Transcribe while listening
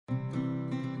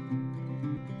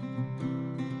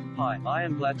Hi, I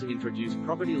am glad to introduce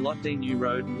Property Lot D New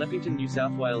Road, Leppington, New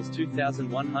South Wales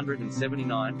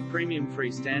 2179, premium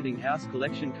freestanding house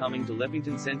collection coming to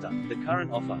Leppington Centre. The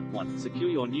current offer: 1. Secure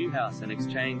your new house and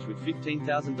exchange with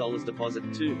 $15,000 deposit.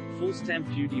 2. Full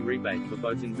stamp duty rebate for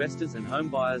both investors and home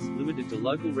buyers, limited to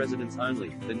local residents only.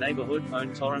 The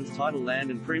neighbourhood-owned Torrens title land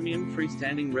and premium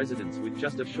freestanding residence with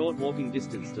just a short walking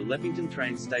distance to Leppington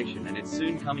train station and its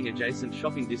soon-coming adjacent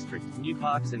shopping district, new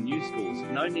parks and new schools.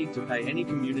 No need to pay any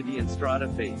community and strata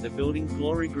fee. The Building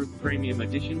Glory Group Premium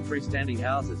Edition freestanding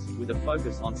houses, with a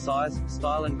focus on size,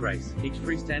 style and grace. Each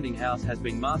freestanding house has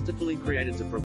been masterfully created to provide